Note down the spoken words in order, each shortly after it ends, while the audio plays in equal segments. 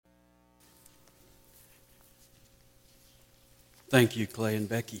Thank you, Clay and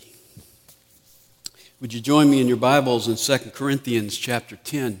Becky. Would you join me in your Bibles in 2 Corinthians chapter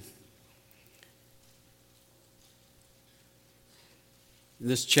 10? In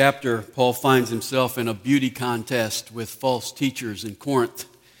this chapter, Paul finds himself in a beauty contest with false teachers in Corinth.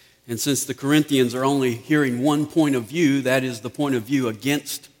 And since the Corinthians are only hearing one point of view, that is the point of view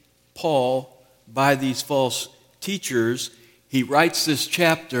against Paul by these false teachers, he writes this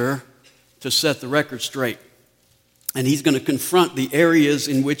chapter to set the record straight. And he's going to confront the areas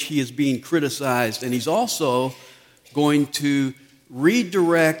in which he is being criticized. And he's also going to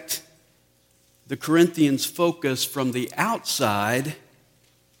redirect the Corinthians' focus from the outside,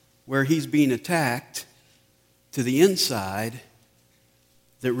 where he's being attacked, to the inside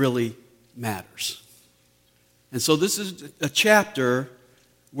that really matters. And so this is a chapter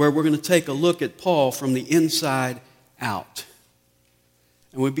where we're going to take a look at Paul from the inside out.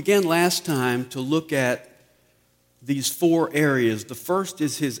 And we began last time to look at these four areas. The first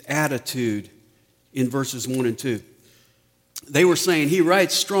is his attitude in verses 1 and 2. They were saying he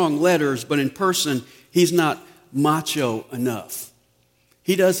writes strong letters, but in person, he's not macho enough.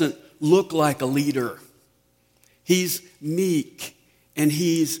 He doesn't look like a leader. He's meek and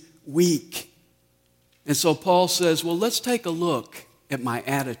he's weak. And so Paul says, well, let's take a look at my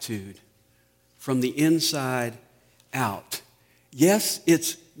attitude from the inside out. Yes,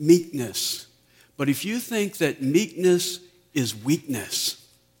 it's meekness. But if you think that meekness is weakness,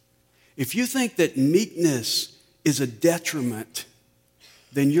 if you think that meekness is a detriment,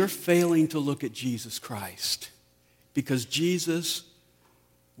 then you're failing to look at Jesus Christ, because Jesus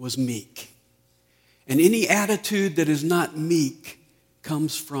was meek. And any attitude that is not meek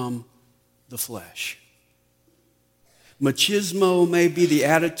comes from the flesh. Machismo may be the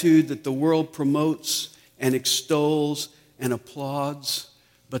attitude that the world promotes and extols and applauds,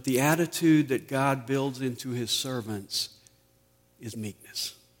 but the attitude that God builds into his servants is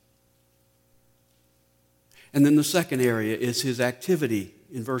meekness. And then the second area is his activity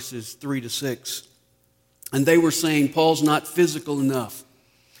in verses 3 to 6. And they were saying Paul's not physical enough.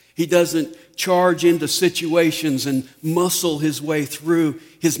 He doesn't charge into situations and muscle his way through.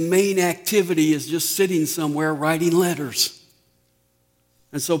 His main activity is just sitting somewhere writing letters.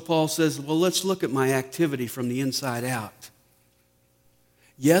 And so Paul says, well, let's look at my activity from the inside out.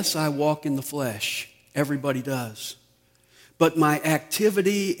 Yes, I walk in the flesh. Everybody does. But my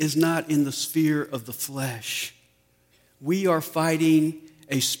activity is not in the sphere of the flesh. We are fighting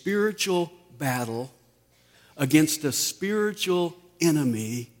a spiritual battle against a spiritual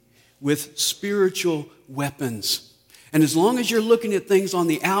enemy with spiritual weapons. And as long as you're looking at things on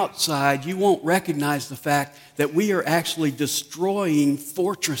the outside, you won't recognize the fact that we are actually destroying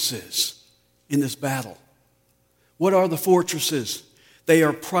fortresses in this battle. What are the fortresses? They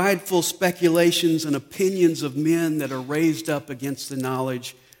are prideful speculations and opinions of men that are raised up against the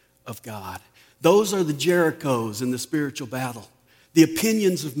knowledge of God. Those are the Jerichos in the spiritual battle, the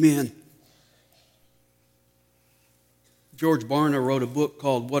opinions of men. George Barna wrote a book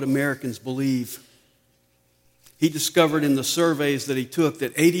called What Americans Believe. He discovered in the surveys that he took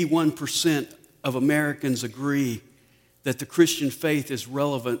that 81% of Americans agree that the Christian faith is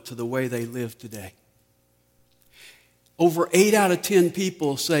relevant to the way they live today. Over 8 out of 10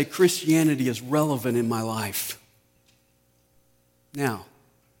 people say Christianity is relevant in my life. Now,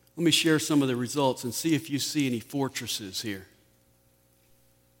 let me share some of the results and see if you see any fortresses here.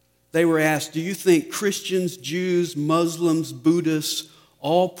 They were asked, do you think Christians, Jews, Muslims, Buddhists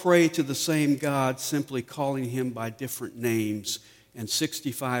all pray to the same God, simply calling him by different names? And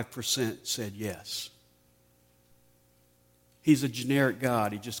 65% said yes. He's a generic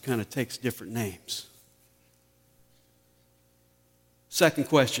God. He just kind of takes different names. Second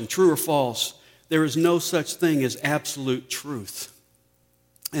question, true or false? There is no such thing as absolute truth.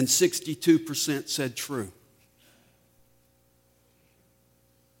 And 62% said true.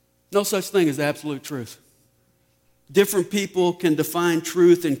 No such thing as absolute truth. Different people can define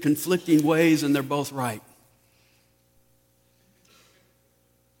truth in conflicting ways, and they're both right.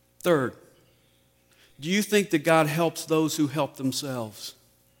 Third, do you think that God helps those who help themselves?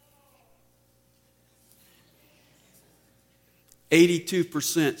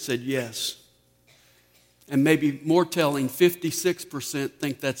 82% said yes. And maybe more telling, 56%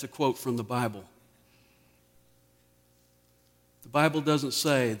 think that's a quote from the Bible. The Bible doesn't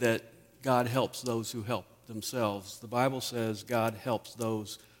say that God helps those who help themselves. The Bible says God helps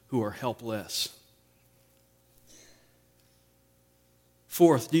those who are helpless.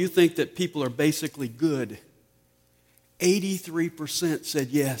 Fourth, do you think that people are basically good? 83% said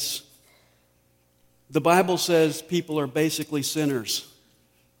yes. The Bible says people are basically sinners.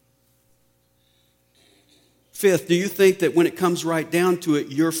 Fifth, do you think that when it comes right down to it,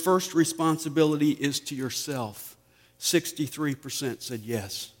 your first responsibility is to yourself? 63% said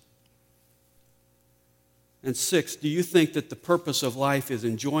yes. And sixth, do you think that the purpose of life is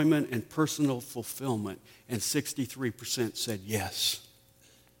enjoyment and personal fulfillment? And 63% said yes.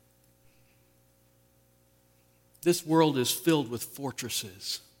 This world is filled with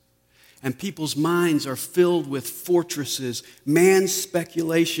fortresses. And people's minds are filled with fortresses, man's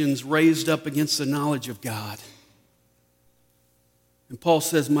speculations raised up against the knowledge of God. And Paul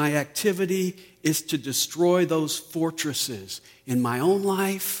says, my activity is to destroy those fortresses in my own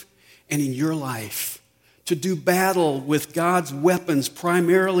life and in your life, to do battle with God's weapons,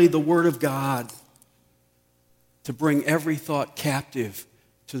 primarily the Word of God, to bring every thought captive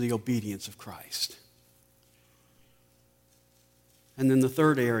to the obedience of Christ. And then the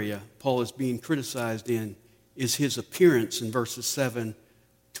third area Paul is being criticized in is his appearance in verses 7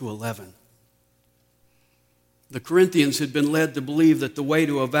 to 11. The Corinthians had been led to believe that the way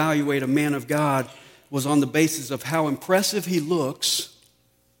to evaluate a man of God was on the basis of how impressive he looks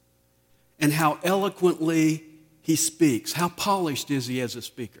and how eloquently he speaks. How polished is he as a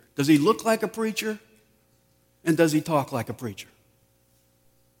speaker? Does he look like a preacher? And does he talk like a preacher?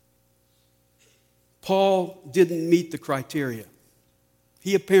 Paul didn't meet the criteria.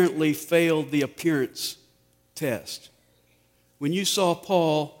 He apparently failed the appearance test. When you saw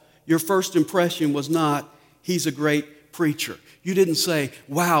Paul, your first impression was not, he's a great preacher. You didn't say,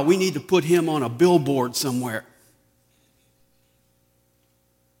 wow, we need to put him on a billboard somewhere.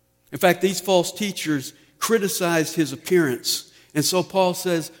 In fact, these false teachers criticized his appearance. And so Paul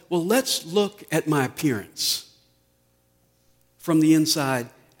says, well, let's look at my appearance from the inside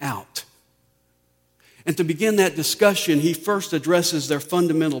out. And to begin that discussion, he first addresses their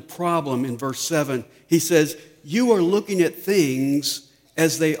fundamental problem in verse 7. He says, you are looking at things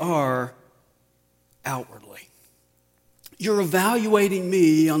as they are outwardly. You're evaluating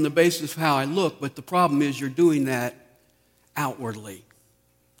me on the basis of how I look, but the problem is you're doing that outwardly.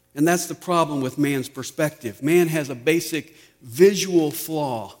 And that's the problem with man's perspective. Man has a basic visual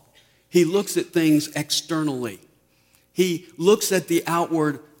flaw. He looks at things externally. He looks at the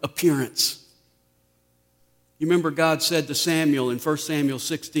outward appearance. You remember God said to Samuel in 1 Samuel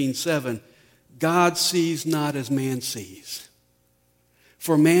 16:7, God sees not as man sees.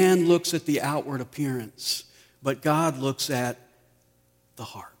 For man looks at the outward appearance, but God looks at the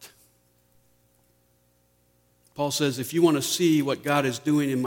heart. Paul says, if you want to see what God is doing in